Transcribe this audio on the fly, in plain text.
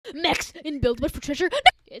Mechs in build mode for treasure.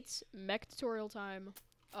 It's mech tutorial time.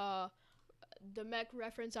 The mech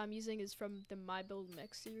reference I'm using is from the My Build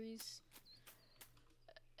Mech series.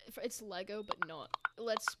 It's Lego, but not.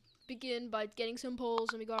 Let's begin by getting some poles,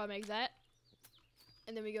 and we gotta make that.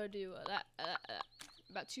 And then we gotta do that,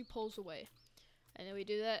 about 2 poles away. And then we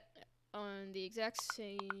do that on the exact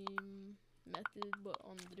same method, but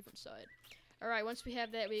on the different side. Alright, once we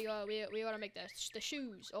have that, we gotta make the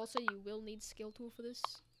shoes. Also, you will need skill tool for this.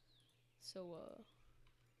 So,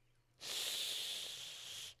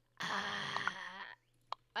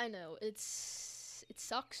 I know it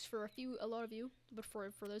sucks for a lot of you, but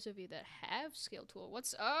for those of you that have skill tool,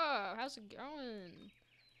 what's up? How's it going?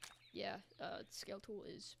 Yeah, skill tool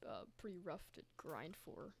is pretty rough to grind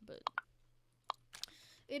for, but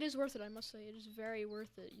it is worth it. I must say, it is very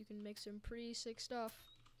worth it. You can make some pretty sick stuff.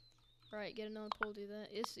 Alright, get another pole, do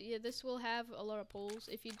that. This will have a lot of poles.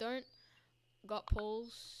 If you don't got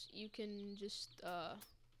poles, you can just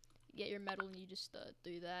get your metal and you just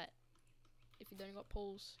do that. If you don't got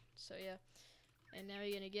poles, so yeah. And now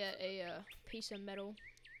you're gonna get a piece of metal.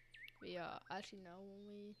 We actually no, when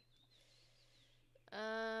we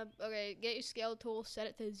okay, get your scale tool, set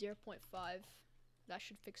it to 0.5. That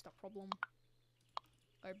should fix that problem.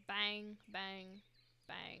 Or bang, bang,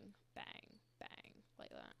 bang, bang, bang,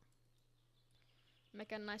 like that.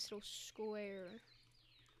 Make a nice little square.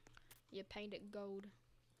 You paint it gold.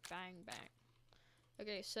 Bang, bang.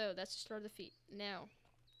 Okay, so that's the start of the feet. Now,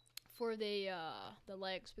 for the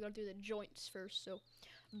legs, we gotta do the joints first. So,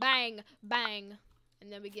 bang, bang,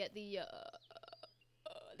 and then we get the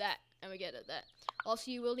that, and we get that.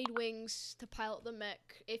 Also, you will need wings to pilot the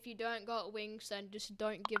mech. If you don't got wings, then just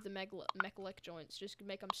don't give the mech leg joints. Just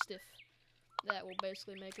make them stiff. That will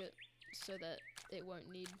basically make it so that it won't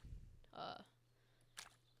need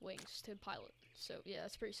wings to pilot. So yeah,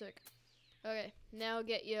 that's pretty sick. Okay, now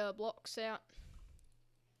get your blocks out.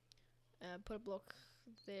 Put a block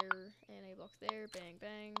there and a block there. Bang,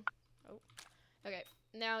 bang. Oh, okay.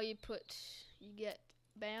 Now you get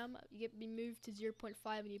bam. You moved to 0.5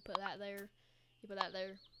 and you put that there. You put that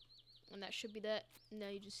there, and that should be that. Now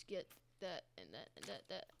you just get that and that and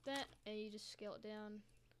that, and you just scale it down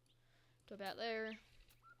to about there,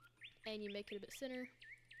 and you make it a bit thinner.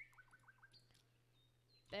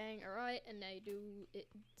 Bang, alright, and now you do it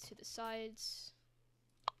to the sides.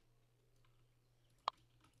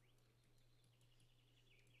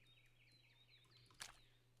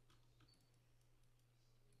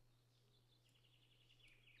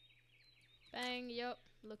 Bang, yup,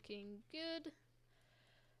 looking good.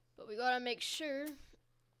 But we gotta make sure.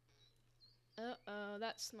 Uh-oh,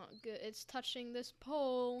 that's not good. It's touching this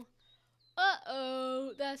pole.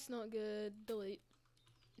 Uh-oh, that's not good. Delete.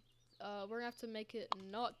 We're gonna have to make it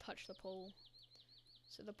not touch the pole.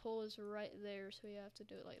 So the pole is right there, so we have to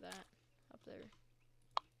do it like that. Up there.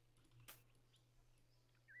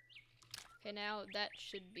 Okay, now that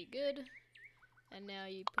should be good. And now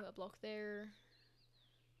you put a block there.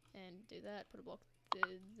 And do that. Put a block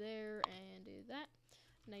there and do that.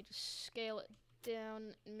 And I just scale it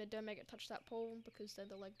down and don't make it touch that pole because then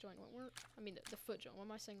the leg joint won't work. I mean the foot joint. What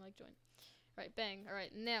am I saying, leg joint? Alright, bang.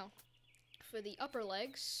 Alright, now for the upper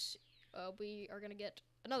legs, we are gonna get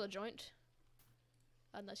another joint.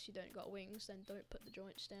 Unless you don't got wings, then don't put the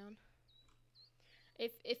joints down.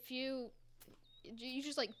 If you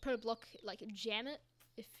just like put a block, like jam it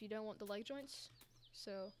if you don't want the leg joints.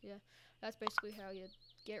 So yeah, that's basically how you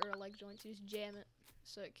get rid of leg joints. You just jam it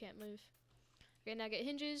so it can't move. Okay, now get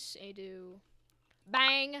hinges and you do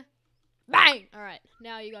bang, bang. All right,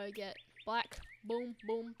 now you gotta get black. Boom,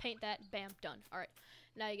 boom. Paint that. Bam, done. All right,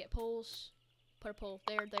 now you get poles. Put a pole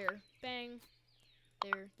there, bang,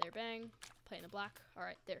 there, bang. Paint the black. All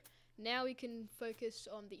right, there. Now we can focus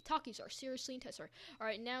on the talkies are seriously intense. All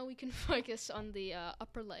right, now we can focus on the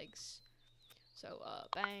upper legs. So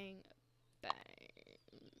bang, bang.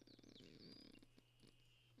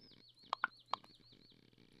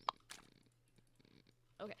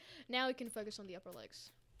 Okay, now we can focus on the upper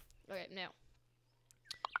legs. Okay, now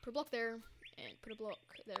put a block there and put a block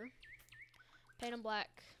there. Paint them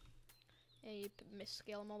black, and you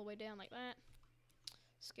scale them all the way down like that.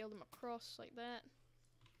 Scale them across like that.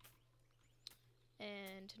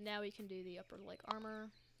 And now we can do the upper leg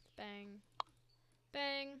armor. Bang,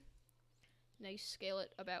 bang. Now you scale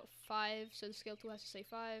it about 5, so the scale tool has to say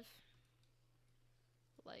 5.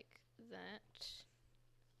 Like that.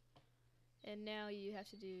 And now you have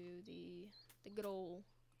to do the good old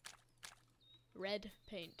red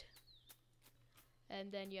paint.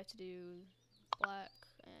 And then you have to do black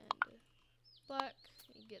and black.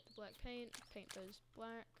 You get the black paint those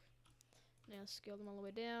black. Now scale them all the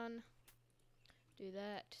way down. Do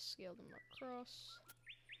that, scale them across.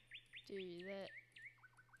 Do that,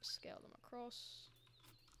 scale them across.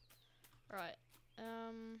 Alright.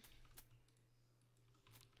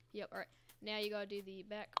 Yep, alright. Now you gotta do the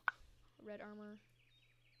back red armor.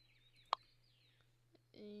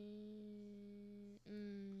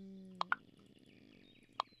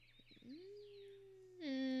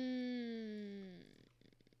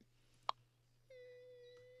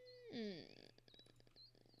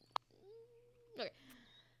 Okay.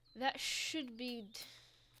 That should be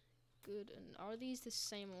good. And are these the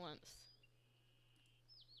same length?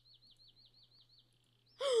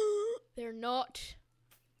 They're not.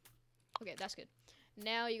 Okay, that's good.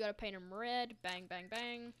 Now you gotta paint them red. Bang, bang,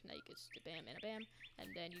 bang. Now you get a bam and a bam. And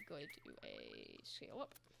then you go to do a scale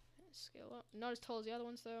up. Scale up. Not as tall as the other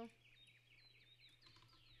ones though.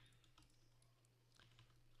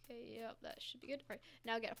 Okay, yep, that should be good. Alright,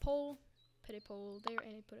 now get a pole. Put a pole there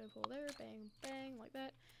and put a pole there. Bang, bang, like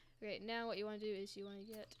that. Okay, now what you want to do is you want to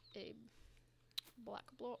get a black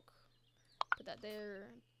block. Put that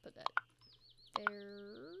there. Put that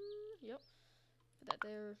there. Yep. Put that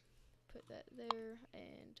there. Put that there.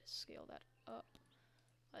 And scale that up.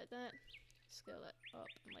 Like that. Scale that up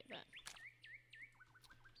and like that.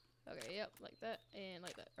 Okay, yep, like that and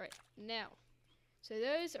like that. Alright, now. So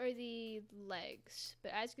those are the legs.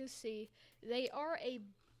 But as you can see, they are a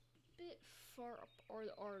bit far up. Or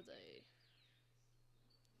are they?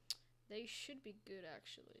 They should be good,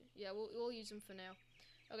 actually. Yeah, we'll use them for now.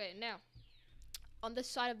 Okay, now. On this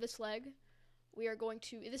side of this leg, we are going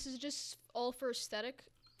to... This is just all for aesthetic.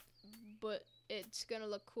 But it's gonna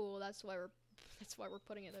look cool. That's why we're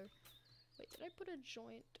putting it there. Wait, did I put a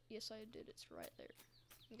joint? Yes, I did. It's right there.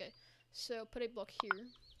 Okay, so put a block here.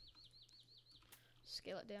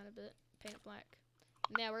 Scale it down a bit. Paint it black.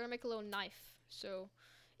 Now we're gonna make a little knife. So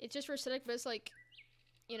it's just for aesthetic, but it's like,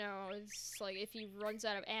 you know, it's like if he runs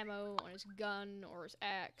out of ammo on his gun or his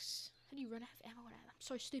axe. How do you run out of ammo on it? I'm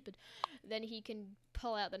so stupid. Then he can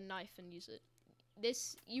pull out the knife and use it.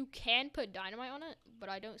 This, you can put dynamite on it, but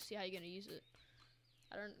I don't see how you're gonna use it.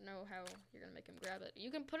 I don't know how you're gonna make him grab it.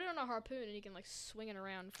 You can put it on a harpoon and you can like swing it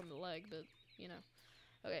around from the leg, but you know.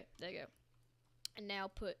 Okay, there you go. And now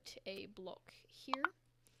put a block here.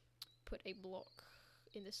 Put a block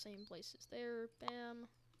in the same places there. Bam.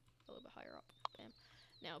 A little bit higher up. Bam.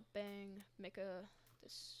 Now bang. Make a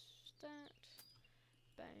that.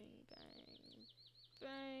 Bang, bang,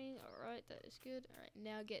 bang. Alright, that is good. Alright,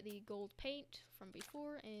 now get the gold paint from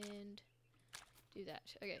before and do that.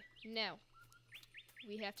 Okay, now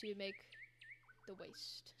we have to make the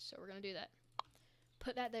waist. So we're gonna do that.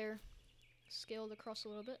 Put that there. Scale it across a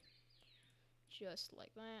little bit. Just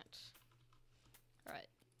like that. Alright,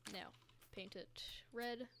 now paint it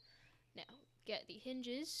red. Now get the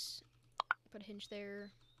hinges. Put a hinge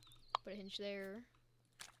there. Put a hinge there.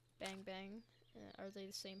 Bang, bang. Are they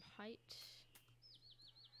the same height?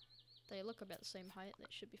 They look about the same height.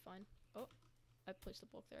 That should be fine. Oh, I placed the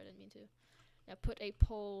block there. I didn't mean to. Now put a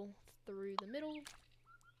pole through the middle.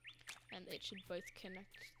 And it should both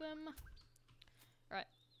connect them. Alright.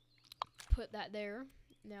 Put that there.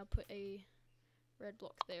 Now put a red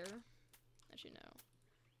block there. Actually, no.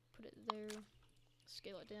 Put it there.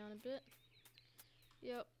 Scale it down a bit.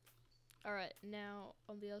 Yep. Alright, now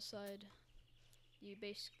on the other side, you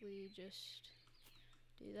basically just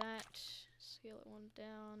do that. Scale it one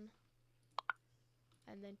down.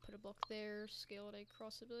 And then put a block there. Scale it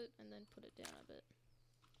across a bit. And then put it down a bit.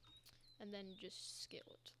 And then just scale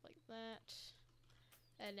it like that.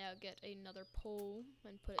 And now get another pole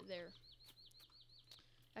and put it there.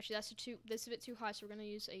 Actually, that's a bit too high, so we're gonna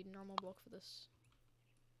use a normal block for this.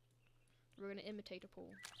 We're gonna imitate a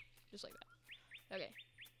pole, just like that. Okay,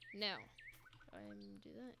 now do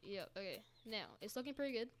that. Yeah. Okay, now it's looking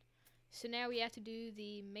pretty good. So now we have to do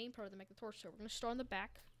the main part of the make the torch. So we're gonna start on the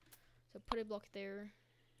back. So put a block there,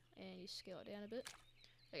 and you scale it down a bit.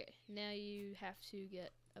 Okay, now you have to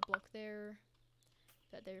get a block there.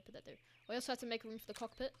 Put that there. Put that there. We also have to make room for the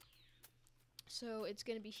cockpit. So it's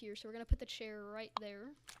gonna be here. So we're gonna put the chair right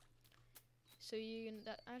there. So you can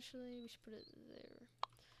actually we should put it there.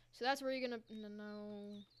 So that's where you're gonna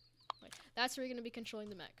wait. That's where you're gonna be controlling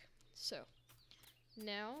the mech. So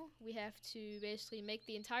now we have to basically make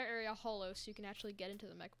the entire area hollow so you can actually get into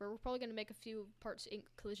the mech. But we're probably gonna make a few parts in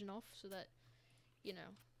collision off so that you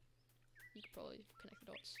know you can probably connect the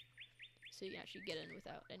dots so you can actually get in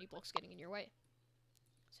without any blocks getting in your way.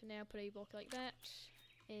 So now put a block like that.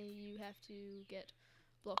 And you have to get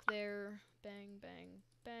block there, bang, bang,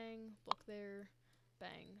 bang, block there,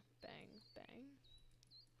 bang, bang, bang.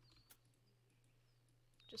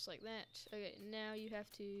 Just like that. Okay, now you have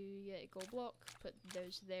to get a gold block, put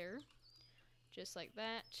those there. just like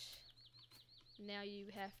that. Now you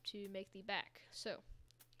have to make the back. So,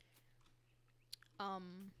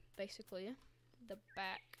 basically, the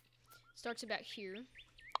back starts about here.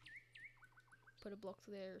 Put a block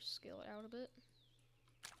there, scale it out a bit.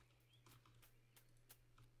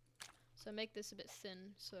 So make this a bit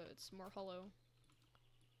thin, so it's more hollow.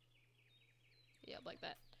 Yeah, like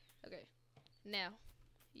that. Okay. Now,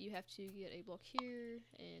 you have to get a block here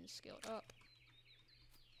and scale it up.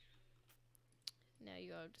 Now you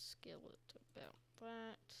gotta scale it about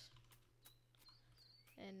that.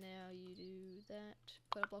 And now you do that.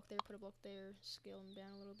 Put a block there, scale them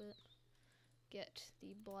down a little bit. Get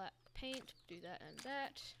the black paint, do that and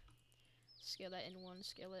that. Scale that in one,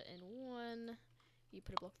 scale it in one. You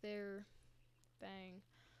put a block there. Bang.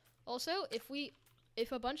 Also,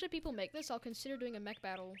 if a bunch of people make this, I'll consider doing a mech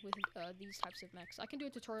battle with these types of mechs. I can do a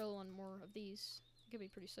tutorial on more of these. It could be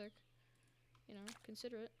pretty sick. You know,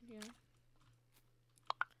 consider it, you know.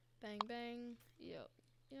 Bang, bang. Yep,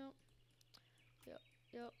 yep. Yep,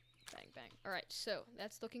 yep. Bang, bang. Alright, so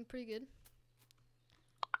that's looking pretty good.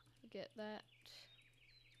 Get that.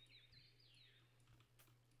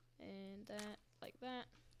 And that, like that.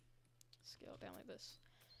 Scale it down like this.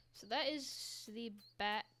 So that is the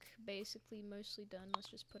back, basically mostly done. Let's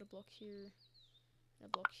just put a block here, and a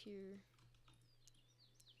block here.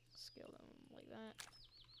 Scale them like that.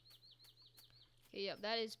 Okay, yep,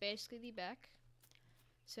 that is basically the back.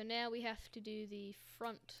 So now we have to do the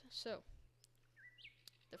front. So,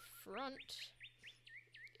 the front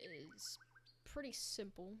is pretty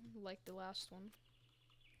simple, like the last one.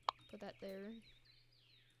 Put that there.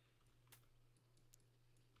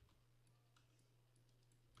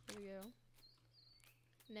 There we go.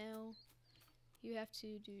 Now, you have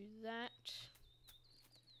to do that.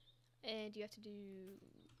 And you have to do,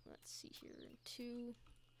 let's see here, 2.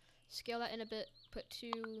 Scale that in a bit. Put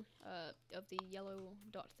 2 of the yellow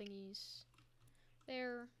dot thingies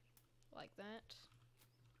there, like that.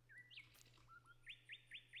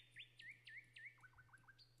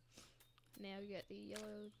 Now you get the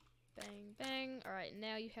yellow, bang, bang. Alright,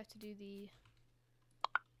 now you have to do the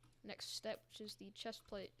next step, which is the chest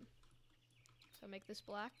plate. So make this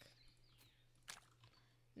black.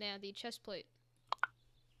 Now the chest plate.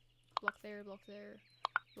 Block there, block there,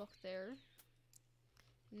 block there.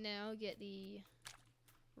 Now get the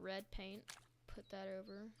red paint, put that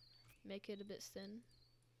over, make it a bit thin.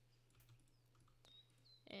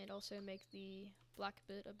 And also make the black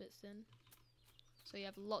bit a bit thin. So you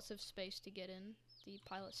have lots of space to get in the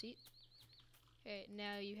pilot seat. Okay,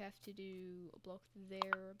 now you have to do a block there,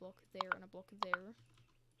 and a block there.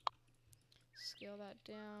 Scale that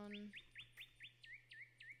down.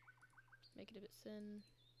 Make it a bit thin.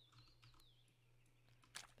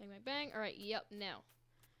 Bang, bang, bang. Alright, yep, now.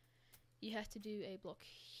 You have to do a block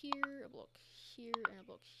here, and a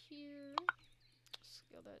block here.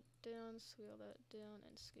 Scale that down, and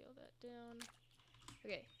scale that down.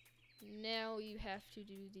 Okay, now you have to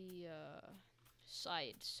do the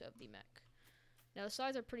sides of the mech. Now the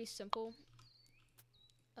sides are pretty simple.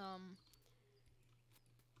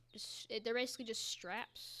 They're basically just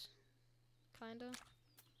straps, kinda.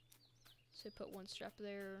 So put one strap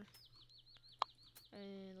there,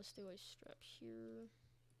 and let's do a strap here.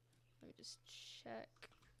 Let me just check.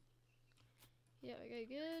 Yeah, okay,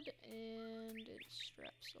 good. And it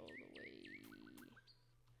straps all the way.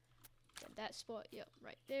 At that spot, yep,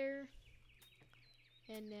 right there.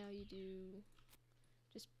 And now you do,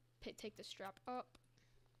 just take the strap up.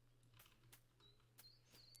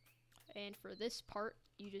 And for this part,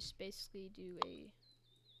 you just basically do a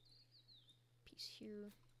piece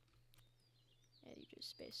here. And you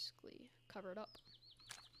just basically cover it up.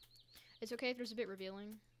 It's okay if there's a bit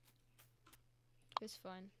revealing. It's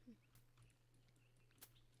fine.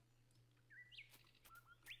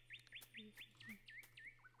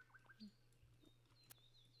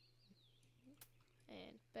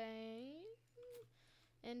 And bang.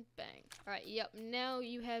 And bang. Alright, yep. Now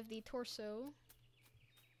you have the torso.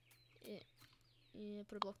 Yeah,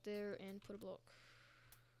 put a block there and put a block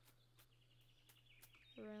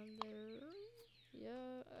around there.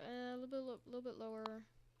 Yeah, a little bit lower.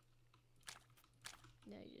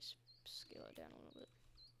 Now you just scale it down a little bit.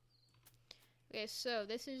 Okay, so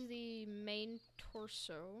this is the main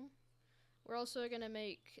torso. We're also gonna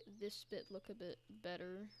make this bit look a bit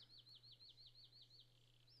better.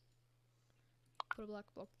 Put a black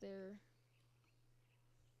block there.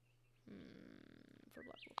 Put a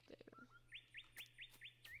black block there.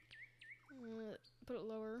 Put it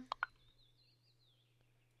lower.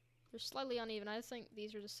 They're slightly uneven. I think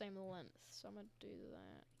these are the same length, so I'm gonna do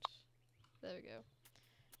that. There we go.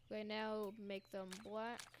 Okay, now make them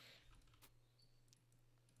black.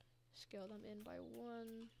 scale them in by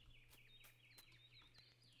 1.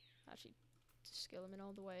 Actually, scale them in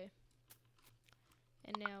all the way.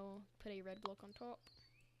 And now put a red block on top.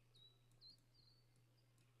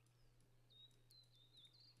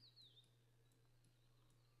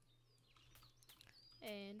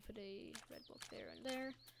 And put a red block there and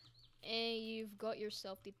there. And you've got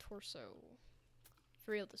yourself the torso.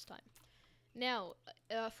 For real this time. Now,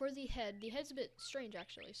 for the head's a bit strange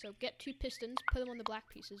actually. So get 2 pistons, put them on the black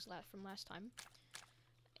pieces from last time.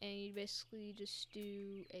 And you basically just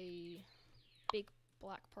do a big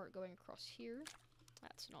black part going across here.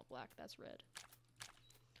 That's not black, that's red.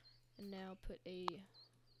 And now put a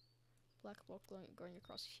black block going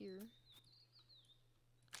across here.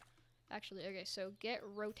 Actually, okay, so get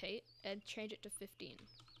rotate and change it to 15.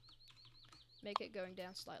 Make it going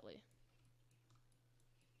down slightly.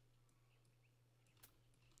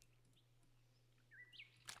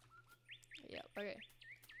 Yep, okay.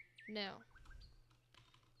 Now,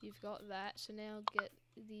 you've got that, so now get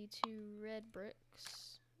the 2 red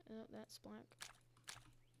bricks. Oh, that's black.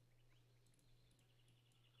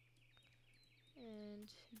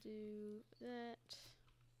 And do that.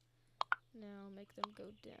 Now make them go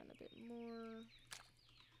down a bit more.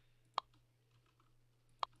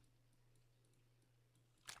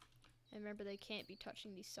 And remember, they can't be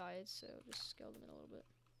touching these sides, so just scale them in a little bit.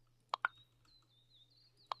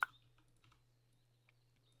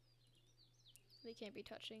 They can't be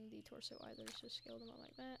touching the torso either, so scale them up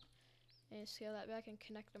like that. And scale that back and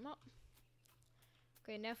connect them up.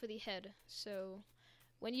 Okay, now for the head. So,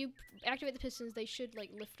 when you activate the pistons, they should, like,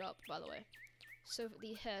 lift up, by the way. So,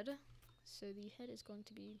 the head is going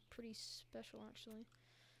to be pretty special, actually.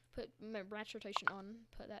 Put branch rotation on,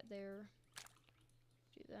 put that there.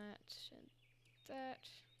 Do that, and that.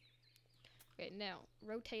 Okay, now,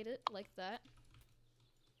 rotate it like that.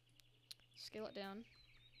 Scale it down.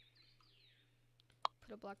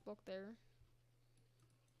 Put a black block there.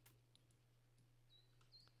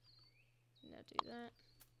 Now do that.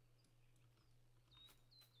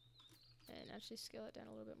 And actually scale it down a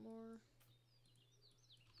little bit more.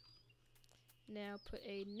 Now put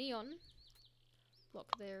a neon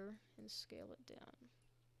block there and scale it down.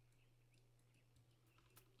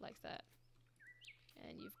 Like that.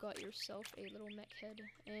 And you've got yourself a little mech head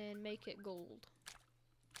and make it gold.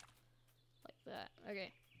 Like that.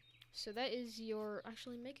 Okay. So that is your,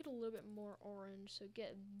 actually make it a little bit more orange, so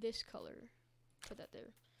get this color, put that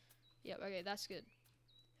there. Yep, okay, that's good.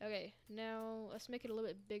 Okay, now let's make it a little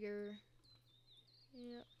bit bigger.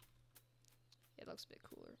 Yep. It looks a bit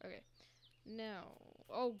cooler. Okay. Now,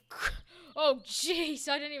 oh jeez,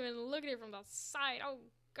 I didn't even look at it from the side. Oh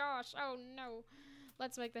gosh, oh no.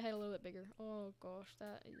 Let's make the head a little bit bigger. Oh gosh,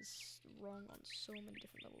 that is wrong on so many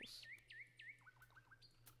different levels.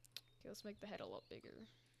 Okay, let's make the head a lot bigger.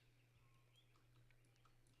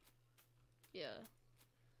 Yeah.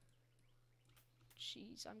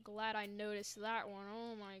 Jeez, I'm glad I noticed that one.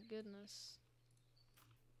 Oh my goodness.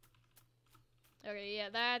 Okay, yeah,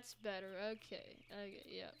 that's better. Okay,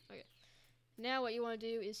 yeah, okay. Now what you want to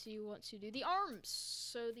do is you want to do the arms.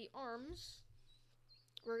 So the arms,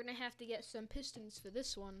 we're going to have to get some pistons for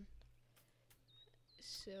this one.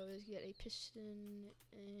 So let's get a piston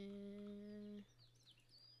and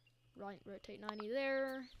rotate 90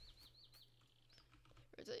 there.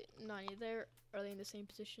 Rotate 90 there. Are they in the same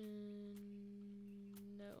position?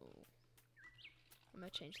 No. I'm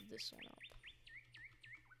gonna change this one up.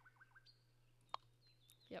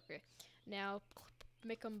 Yep, okay. Now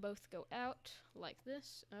make them both go out like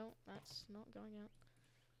this. Oh, that's not going out.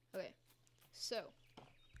 Okay. So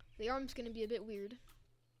the arm's gonna be a bit weird.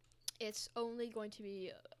 It's only going to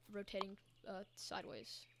be rotating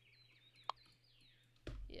sideways.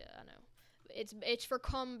 Yeah, I know. It's for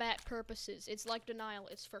combat purposes. It's like denial.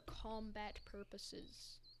 It's for combat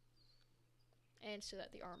purposes. And so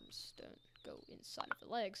that the arms don't go inside of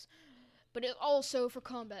the legs. But it's also for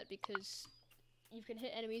combat because you can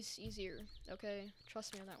hit enemies easier. Okay?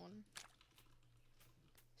 Trust me on that one.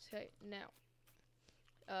 Okay, now.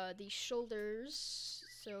 The shoulders.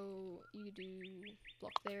 So you do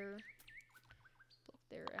block there. Block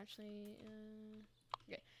there, actually.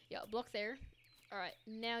 Okay, yeah, block there. Alright,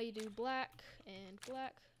 now you do black and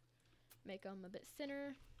black. Make them a bit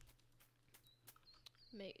thinner.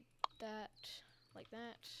 Make that like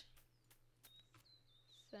that.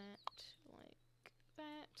 That like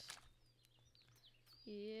that.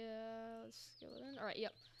 Yeah, let's go in. Alright,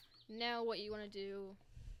 yep. Now what you want to do,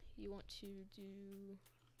 you want to do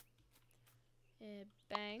a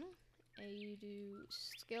bang. And you do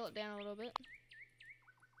scale it down a little bit.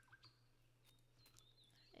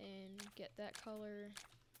 And get that color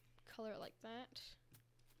it like that.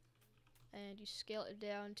 and you scale it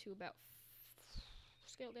down to about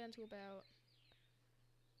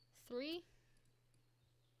 3.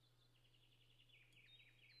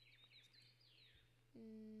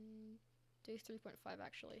 Do 3.5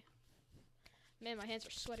 actually. Man, my hands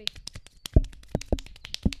are sweaty.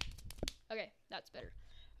 Okay, that's better.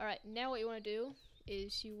 Alright, now what you want to do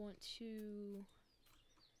is you want to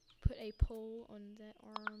put a pole on that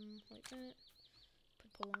arm like that. Put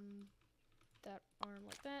a pole on that arm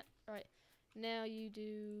like that. Alright, now you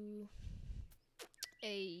do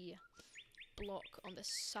a block on the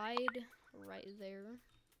side right there.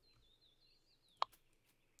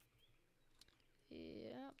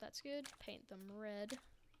 Yeah, that's good. Paint them red.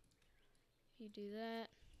 You do that.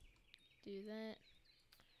 Do that.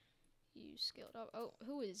 You scale it up. Oh,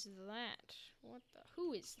 who is that? What the?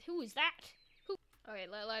 Who is that? Who? Okay,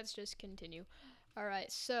 let's just continue.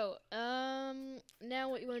 Alright, so, now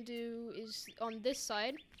what you want to do is, on this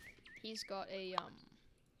side, he's got a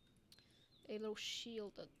little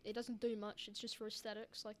shield. It doesn't do much, it's just for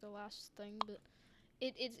aesthetics, like the last thing, but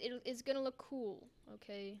it's gonna look cool,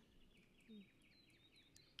 okay?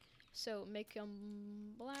 So, make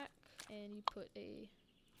him black, and you put a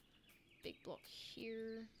big block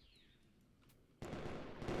here.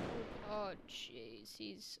 Oh,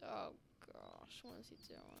 jeez, oh gosh, what is he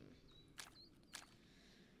doing?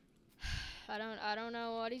 I don't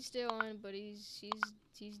know what he's doing, but he's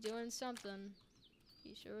doing something.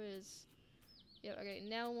 He sure is. Yeah, okay,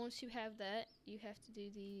 now once you have that, you have to do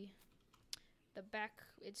the back.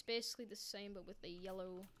 It's basically the same, but with the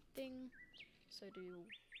yellow thing. So do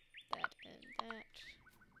that and that.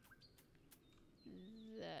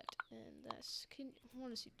 That and this.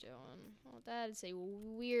 What is he doing? Oh, that is a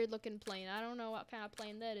weird looking plane. I don't know what kind of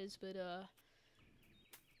plane that is, but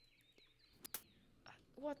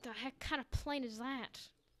what the heck kind of plane is that?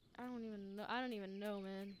 I don't even know,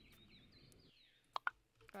 man.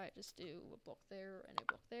 Alright, just do a block there and a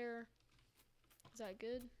block there. Is that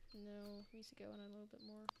good? No, needs to go in a little bit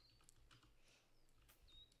more.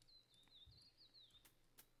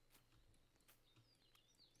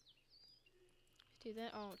 Do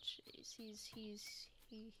that. Oh jeez, he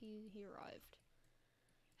arrived.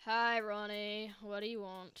 Hi Ronnie, what do you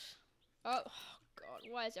want? Oh god,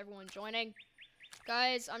 why is everyone joining?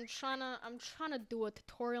 Guys, I'm trying to do a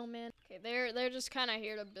tutorial, man. Okay, they're just kind of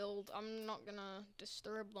here to build. I'm not gonna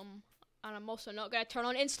disturb them, and I'm also not gonna turn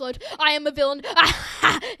on Insta. I am a villain.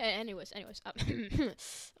 anyways,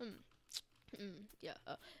 yeah.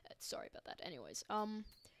 Sorry about that. Anyways,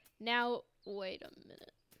 now wait a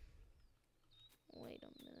minute.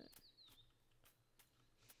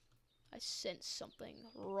 I sensed something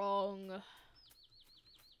wrong.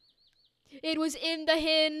 It was in the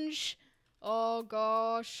hinge. Oh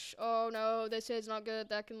gosh. Oh no, this is not good.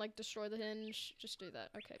 That can like destroy the hinge. Just do that.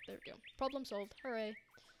 Okay, there we go. Problem solved. Hooray.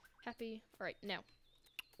 Happy. Alright, now,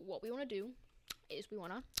 what we want to do is we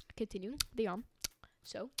want to continue the arm.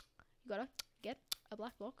 So, you gotta get a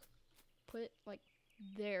black block. Put it like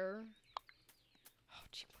there. Oh,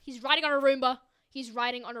 gee. He's riding on a Roomba. He's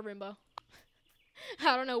riding on a Roomba.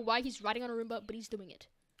 I don't know why he's riding on a Roomba, but he's doing it.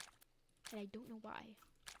 And I don't know why.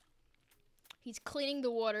 He's cleaning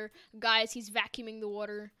the water. Guys, he's vacuuming the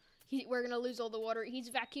water. We're gonna lose all the water. He's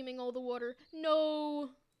vacuuming all the water.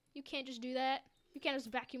 No! You can't just do that. You can't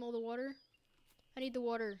just vacuum all the water. I need the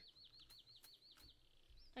water.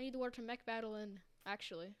 I need the water to mech battle in.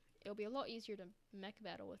 Actually, it'll be a lot easier to mech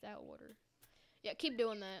battle without water. Yeah, keep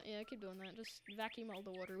doing that. Yeah, keep doing that. Just vacuum all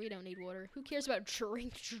the water. We don't need water. Who cares about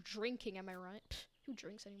drinking, am I right? Pfft, who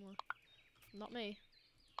drinks anymore? Not me.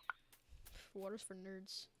 Water's for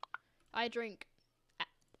nerds. I drink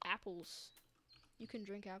apples. You can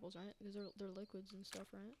drink apples, right? Because they're liquids and stuff,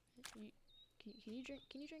 right? Can you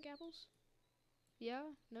drink apples? Yeah?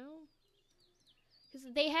 No? Because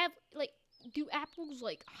they have, like, do apples,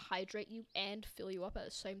 like, hydrate you and fill you up at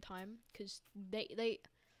the same time? Because they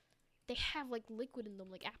have, like, liquid in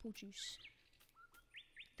them, like apple juice.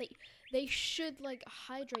 They should, like,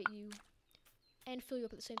 hydrate you and fill you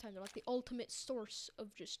up at the same time. They're, like, the ultimate source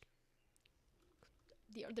of just...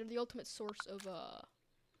 They're the ultimate source of,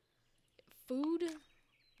 food,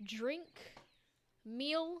 drink,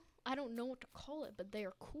 meal. I don't know what to call it, but they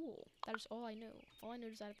are cool. That is all I know. All I know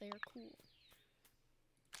is that they are cool.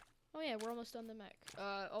 Oh yeah, we're almost done the mech.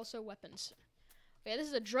 Also weapons. Yeah, this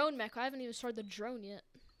is a drone mech. I haven't even started the drone yet.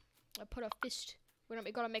 I put a fist. We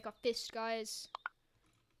gotta make a fist, guys.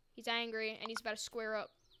 He's angry, and he's about to square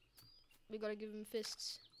up. We gotta give him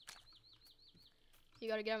fists. You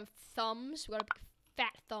gotta give him thumbs. We gotta pick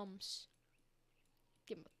fat thumbs.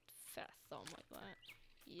 Give him a fat thumb like that.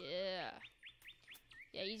 Yeah.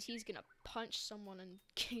 Yeah, he's gonna punch someone and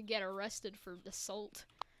get arrested for assault.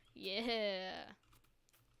 Yeah.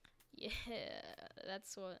 Yeah.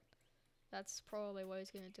 That's probably what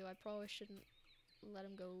he's gonna do. I probably shouldn't let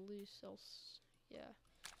him go loose, else, yeah.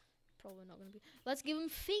 Probably not gonna be. Let's give him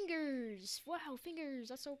fingers! Wow, fingers!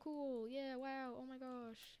 That's so cool! Yeah, wow, oh my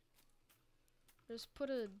gosh. Just put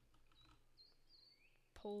a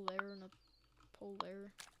pole there and a pole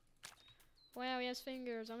there. Wow, he has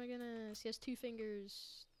fingers. Oh my goodness. He has 2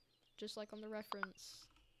 fingers. Just like on the reference.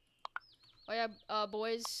 Oh yeah,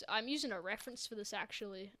 boys, I'm using a reference for this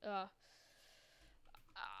actually.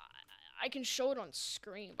 I can show it on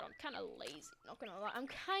screen, but I'm kind of lazy. Not gonna lie. I'm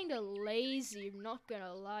kind of lazy. Not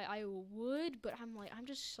gonna lie. I would, but I'm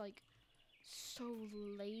just like so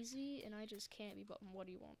lazy, and I just can't be. But what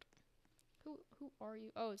do you want? Who are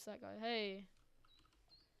you? Oh, it's that guy. Hey.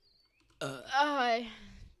 Hi.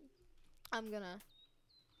 I'm gonna.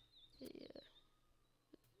 Yeah.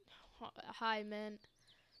 Hi, man.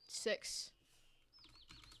 6.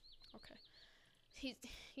 Okay.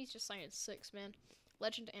 He's just saying 6, man.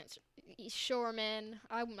 Legend answer. Sure, man.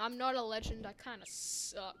 I'm not a legend. I kind of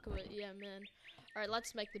suck, but yeah, man. All right,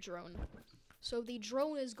 let's make the drone. So the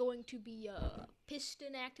drone is going to be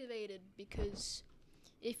piston activated, because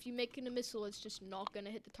if you make it a missile, it's just not gonna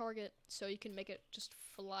hit the target. So you can make it just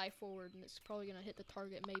fly forward, and it's probably gonna hit the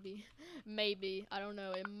target. Maybe, maybe. I don't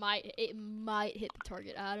know. It might hit the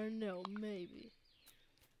target. I don't know. Maybe.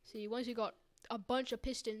 See, once you got a bunch of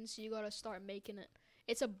pistons, you gotta start making it.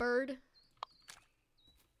 It's a bird.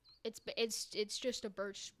 It's just a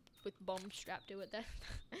bird with bombs strapped to it.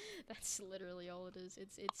 That's literally all it is.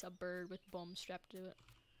 It's a bird with bombs strapped to it.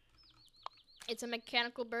 It's a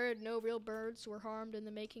mechanical bird. No real birds were harmed in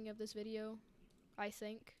the making of this video. I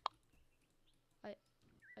think.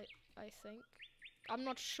 I think. I'm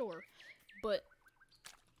not sure, but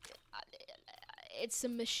it's a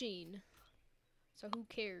machine. So who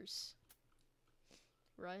cares?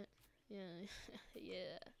 Right? Yeah.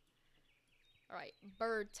 Yeah. Alright,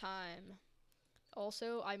 bird time.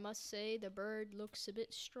 Also, I must say the bird looks a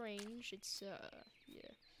bit strange. It's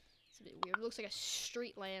yeah. It's a bit weird. It looks like a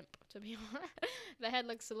street lamp, to be honest. The head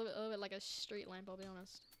looks a little bit like a street lamp, I'll be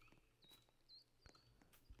honest.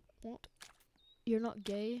 What? You're not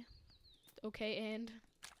gay? Okay, and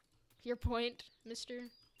your point, mister?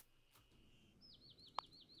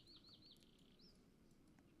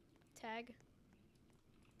 Tag?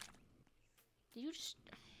 Did you just...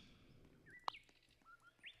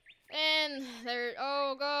 And there...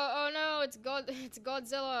 Oh, God. Oh, no. It's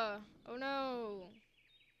Godzilla. Oh, no.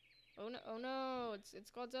 Oh, no. Oh, no. It's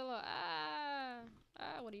Godzilla. Ah.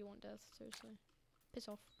 Ah, what do you want, Death? Seriously. Piss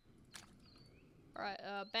off. Alright,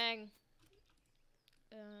 bang.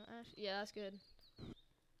 Yeah, that's good.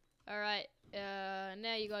 Alright,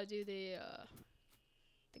 now you gotta do the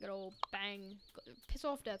good old bang. Piss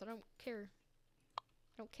off, Death. I don't care.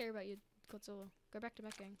 I don't care about you, Godzilla. Go back to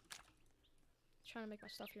mech gang. Trying to make my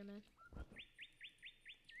stuff here, man.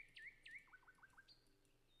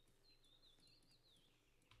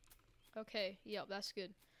 Okay, yep, that's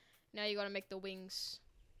good. Now you gotta make the wings.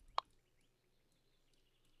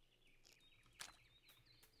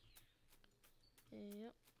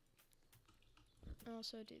 Yep.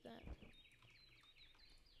 Also do that.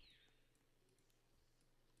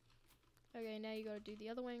 Okay, now you gotta do the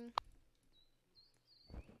other wing.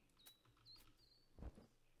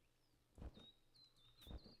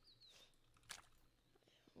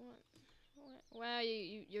 What? Wow,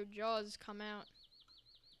 your jaws come out.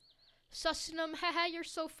 Sussinum, haha, you're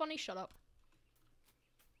so funny. Shut up.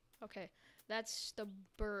 Okay, that's the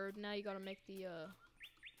bird. Now you gotta make the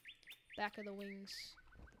back of the wings.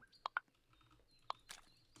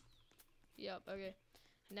 Yep, okay.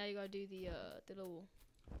 Now you gotta do the little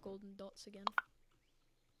golden dots again.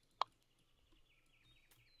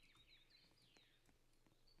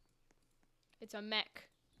 It's a mech.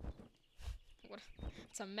 What?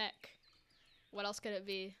 It's a mech. What else could it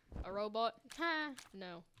be? A robot? Ha!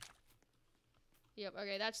 No. Yep,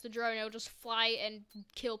 okay, that's the drone. It'll just fly and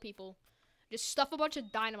kill people. Just stuff a bunch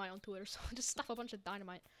of dynamite onto it or something. Just stuff a bunch of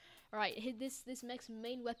dynamite. Alright, this mech's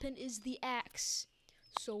main weapon is the axe.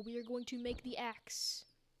 So we are going to make the axe.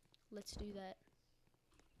 Let's do that.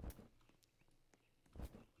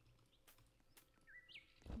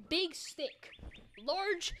 Big stick.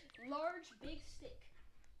 Large, big stick.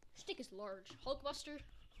 Stick is large. Hulkbuster.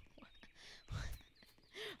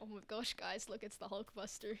 Oh my gosh, guys, look, it's the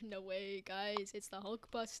Hulkbuster. No way, guys, it's the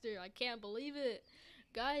Hulkbuster. I can't believe it.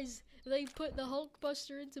 Guys, they put the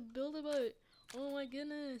Hulkbuster into Build-A-Boat. Oh my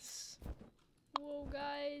goodness. Whoa,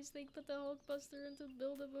 guys, they put the Hulkbuster into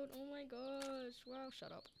Build-A-Boat. Oh my gosh. Wow,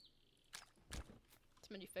 shut up.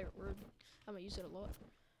 my new favorite word. I'm gonna use it a lot.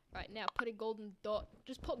 Alright, now put a golden dot.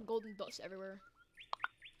 Just put golden dots everywhere.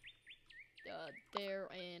 There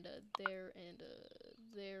and there and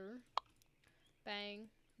there. Bang,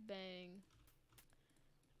 bang,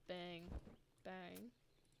 bang, bang,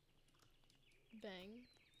 bang,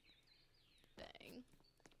 bang,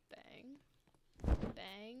 bang,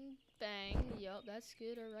 bang, bang. Yup, that's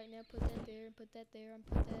good. Alright, now put that there, and put that there, and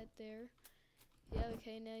put that there. Yeah,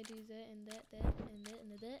 okay, now do that, and that, and that,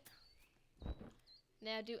 and that.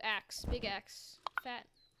 Now do axe, big axe, fat,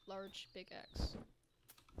 large, big axe.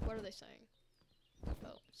 What are they saying?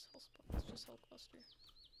 Oh, it's just Hulkbuster.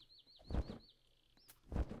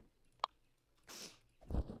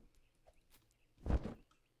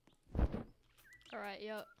 Alright,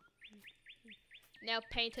 yep. Now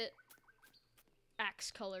paint it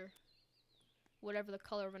axe color. Whatever the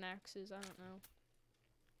color of an axe is, I don't know.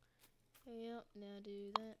 Yep, now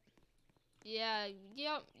do that. Yeah,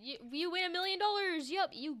 yep, you win $1 million. Yep,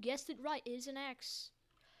 you guessed it right. It is an axe.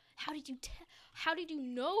 How did you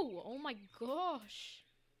know? Oh my gosh.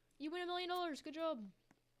 You win $1 million. Good job.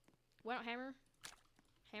 Why not hammer?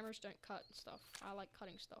 Hammers don't cut stuff. I like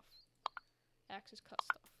cutting stuff. Axes cut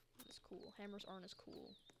stuff. It's cool. Hammers aren't as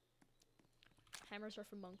cool. Hammers are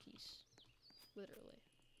for monkeys. Literally.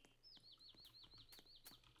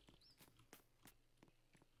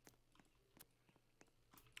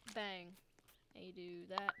 Bang. And you do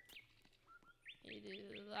that. You do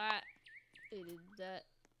that. You do that.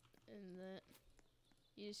 And that.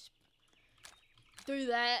 You just do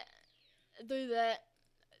that. Do that.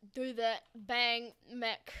 Do that. Bang.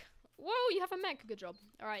 Mech. Whoa, you have a mech. Good job.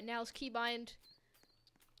 Alright, now let's keybind.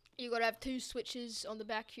 You gotta have 2 switches on the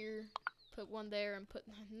back here. Put one there and put...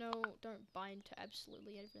 No, don't bind to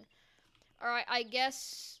absolutely everything. Alright, I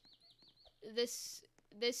guess this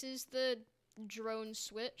is the drone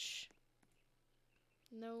switch.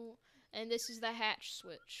 No. And this is the hatch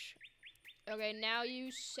switch. Okay, now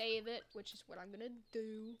you save it, which is what I'm gonna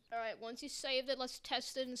do. Alright, once you save it, let's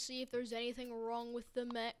test it and see if there's anything wrong with the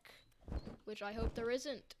mech. Which I hope there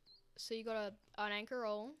isn't. So you gotta unanchor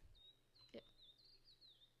all. Yep.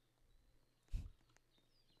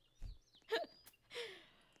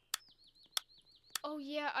 Oh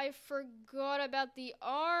yeah, I forgot about the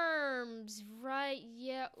arms. Right,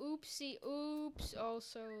 yeah, oopsie, oops.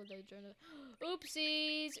 Also, they joined it.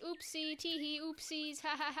 Oopsies, oopsie, teehee, oopsies,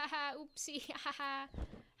 ha ha ha ha, oopsie, ha ha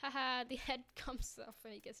ha ha. The head comes off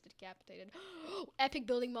and he gets decapitated. Epic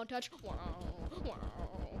building montage. Wow, wow,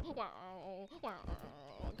 wow,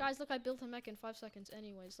 wow. Guys, look, I built a mech in 5 seconds.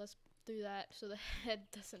 Anyways, let's do that so the head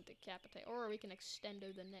doesn't decapitate. Or we can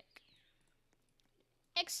extendo the neck.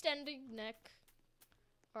 Extending neck.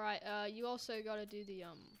 Alright, you also gotta do the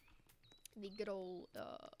good old,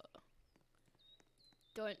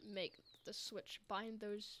 don't make the switch bind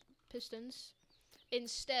those pistons.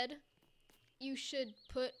 Instead, you should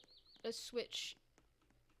put a switch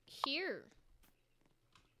here.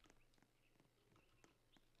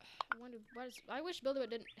 I wonder, I wish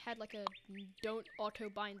Build-A-Bit didn't had like a don't auto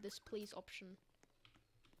bind this please option.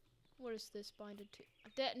 What is this binded to?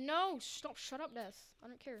 No, stop, shut up, Death. I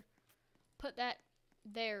don't care. Put that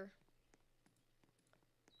there.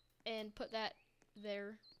 And put that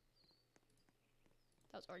there.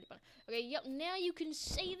 That was already fun. Okay, yep, now you can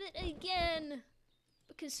save it again!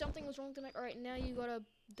 Because something was wrong with the mech. Alright, now you gotta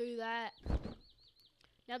do that.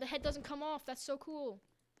 Now the head doesn't come off. That's so cool.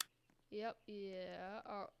 Yep,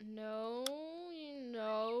 yeah. No,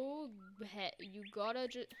 you gotta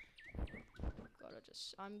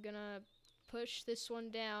just, I'm gonna push this one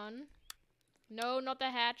down. No, not the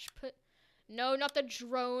hatch. No, not the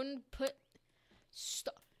drone.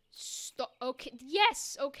 Stop. Okay,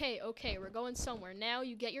 yes, okay, we're going somewhere. Now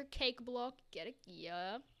you get your cake block. Get it,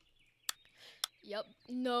 yeah. Yep,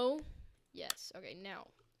 no. Yes, okay, now.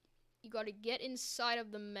 You gotta get inside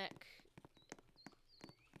of the mech.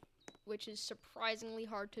 Which is surprisingly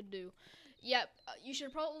hard to do. Yep, you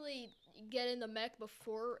should probably get in the mech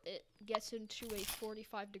before it gets into a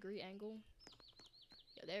 45-degree angle.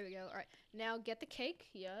 Yeah, there we go. Alright, now get the cake.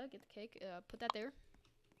 Yeah, get the cake. Put that there.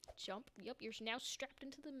 Jump. Yep, you're now strapped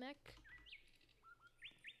into the mech.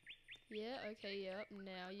 Yeah, okay, yep.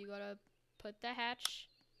 Now you gotta put the hatch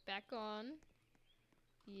back on.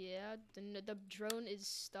 Yeah, the drone is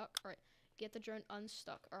stuck. Alright, get the drone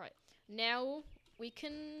unstuck. Alright, now we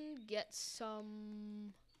can get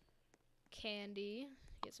some candy.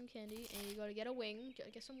 Get some candy, and you gotta get a wing.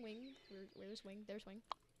 Get some wing. Where's wing? There's wing.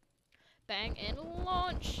 Bang, and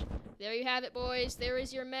launch! There you have it, boys. There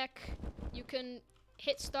is your mech. You can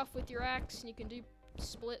hit stuff with your axe, and you can do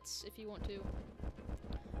splits if you want to.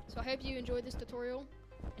 So I hope you enjoyed this tutorial.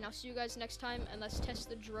 And I'll see you guys next time, and let's test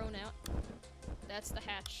the drone out. That's the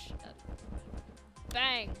hatch.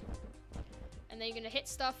 Bang! And then you're gonna hit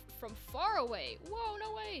stuff from far away. Whoa,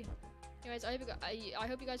 no way! Anyways, I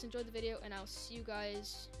hope you guys enjoyed the video, and I'll see you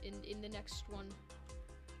guys in the next one.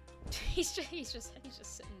 He's just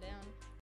sitting down.